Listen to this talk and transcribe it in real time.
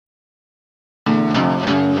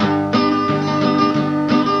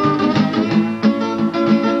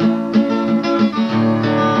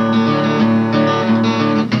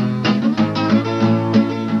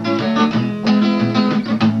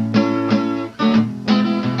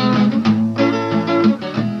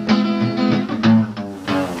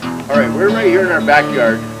our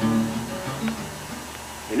backyard.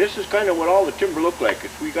 And this is kind of what all the timber looked like.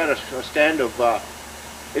 We got a stand of,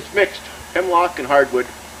 it's mixed, hemlock and hardwood,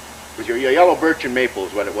 with your yellow birch and maple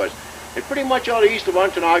is what it was. And pretty much all the east of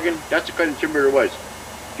Ontonagon, that's the kind of timber there was.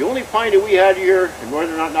 The only pine that we had here in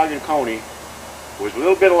northern Ontonagon County was a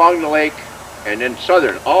little bit along the lake, and then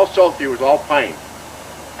southern, all south here was all pine.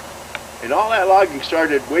 And all that logging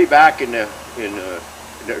started way back in the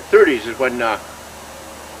 30s is when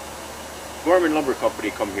Gorman Lumber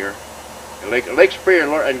Company come here. Lake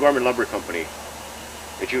Superior and Gorman Lumber Company.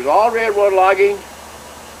 And she was all railroad logging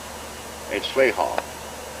and sleigh haul.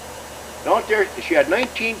 And out there, she had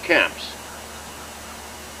 19 camps.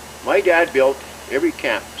 My dad built every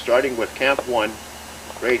camp, starting with Camp 1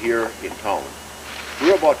 right here in town. We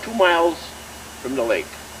were about 2 miles from the lake,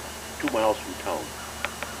 2 miles from town.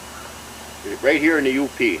 Right here in the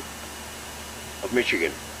UP of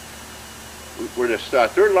Michigan. We're the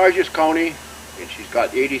third largest county, and she's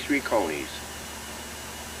got 83 counties.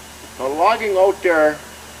 Now logging out there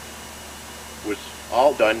was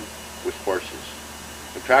all done with horses.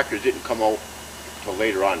 The tractors didn't come out until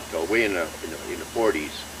later on, until way in the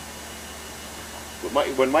 40s. But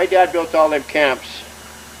when my dad built all them camps,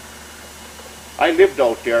 I lived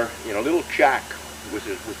out there in a little shack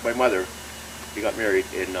with my mother. We got married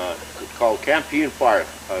in it's called Camp P and Far,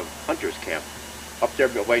 Hunter's Camp, up there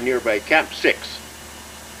by nearby Camp 6.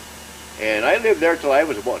 And I lived there till I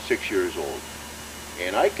was about 6 years old.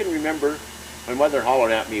 And I can remember my mother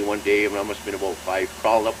hollering at me one day when I must have been about 5,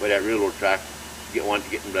 crawling up by that railroad track, wanting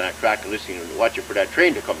to get into that track and listening and watching for that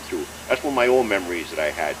train to come through. That's one of my old memories that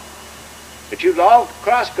I had. And she was all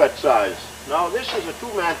crosscut saws. Now this is a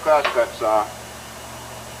 2-man crosscut saw.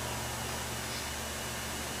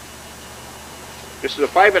 This is a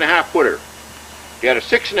 5.5 footer. They had a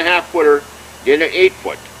 6.5 footer, then an 8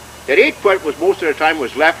 foot. That 8 foot was most of the time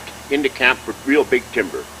was left in the camp for real big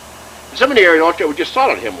timber. And some of the area out there was just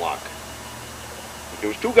solid hemlock. There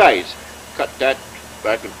was 2 guys cut that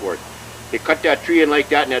back and forth. They cut that tree in like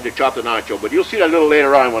that and had to chop the nacho, but you'll see that a little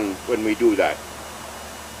later on when we do that.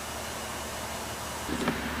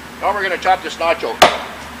 Now we're going to chop this nacho.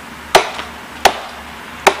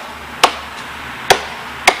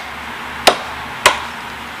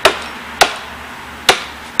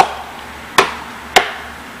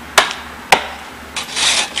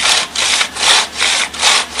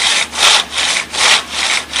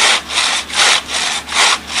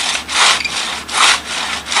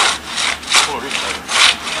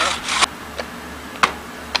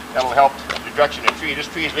 That'll help the direction of the tree. This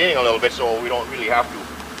tree is leaning a little bit, so we don't really have to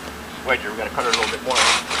wedge it. We're going to cut it a little bit more.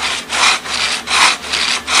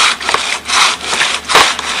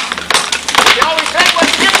 Shall we take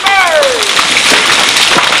with timber?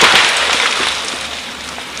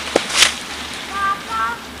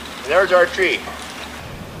 There's our tree.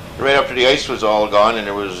 Right after the ice was all gone and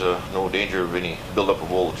there was no danger of any buildup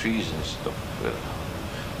of old trees and stuff.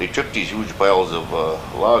 They took these huge piles of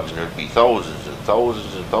logs, and there'd be thousands and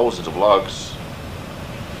thousands and thousands of logs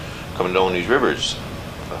coming down these rivers.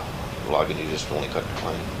 Logging, you just only cut the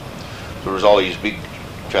pine. So there was all these big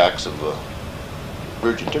tracts of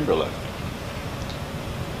virgin timber left.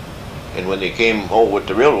 And when they came home with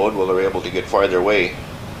the railroad, well, they were able to get farther away.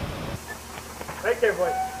 Right there,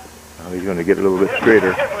 boy. Now he's going to get a little bit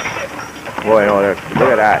straighter. Boy, no, look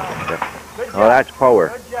at that. Oh, that's power.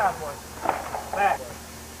 Good job, boy. Back.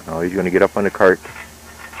 Oh, he's going to get up on the cart.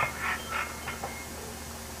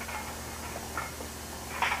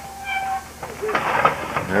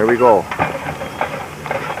 There we go.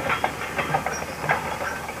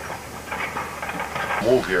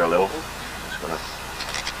 Move here a little. Just going to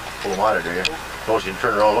pull them out of there. Suppose you can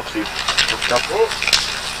turn around, look, see. Look up.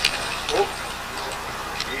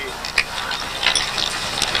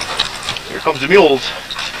 Here comes the mules.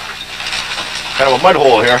 Kind of a mud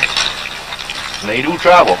hole here. And they do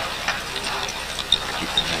travel.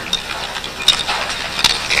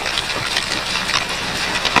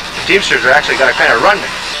 The teamsters are actually got to kind of run.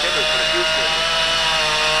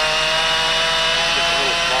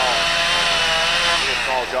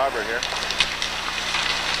 Small jobber here.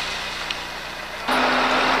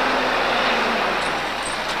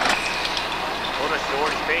 Notice the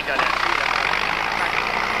orange paint on that tree.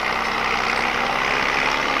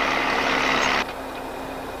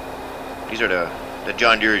 These are the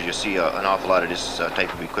John Deeres. You see an awful lot of this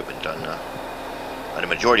type of equipment on a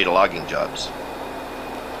majority of the logging jobs.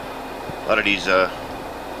 A lot of these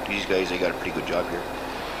guys, they got a pretty good job here.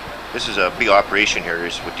 This is a big operation here.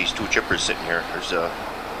 There's with these 2 chippers sitting here. There's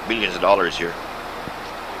millions of dollars here.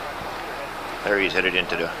 Larry's headed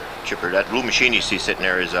into the chipper. That blue machine you see sitting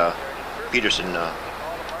there is Peterson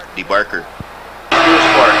debarker.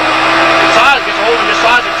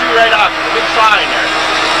 saws the tree right off. There's a big saw in there.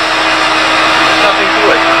 There's nothing to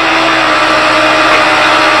it.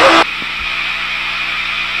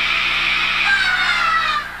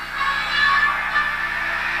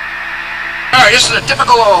 Alright, this is a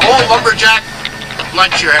typical old lumberjack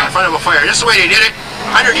lunch here in front of a fire. This is the way they did it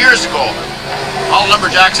 100 years ago. All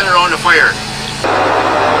lumberjacks in around the fire.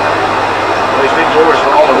 These big blowers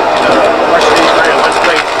for all the one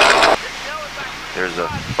plate. There's a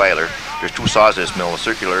filer. There's two saws in this mill, a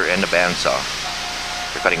circular and a band saw.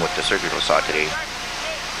 We're cutting with the circular saw today.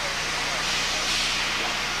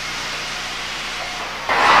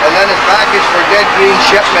 And then it's packaged for dead green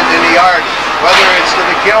shipment in the yard, whether it's to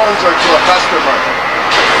the kilns or to a customer.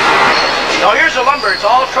 Now here's the lumber, it's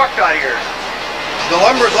all trucked out of here. The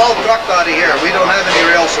lumber's all trucked out of here. We don't have any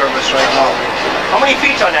rail service right now. How many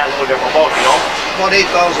feet's on that load there, about, you know? About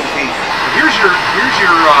 8,000 feet. Here's your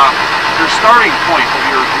starting point of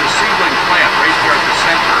your seedling plant right there at the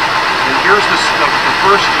center. And here's the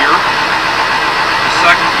first year, the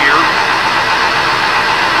second year,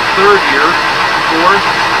 third year, fourth,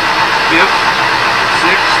 fifth,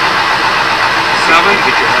 sixth, seventh,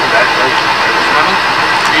 Get your hand back, right? 7th,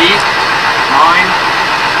 8th, 9th,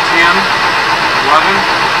 10th, 11th.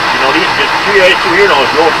 You know, these 3 right through here now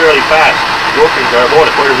is growing fairly fast. The openings are about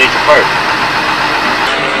 1/4 inch apart.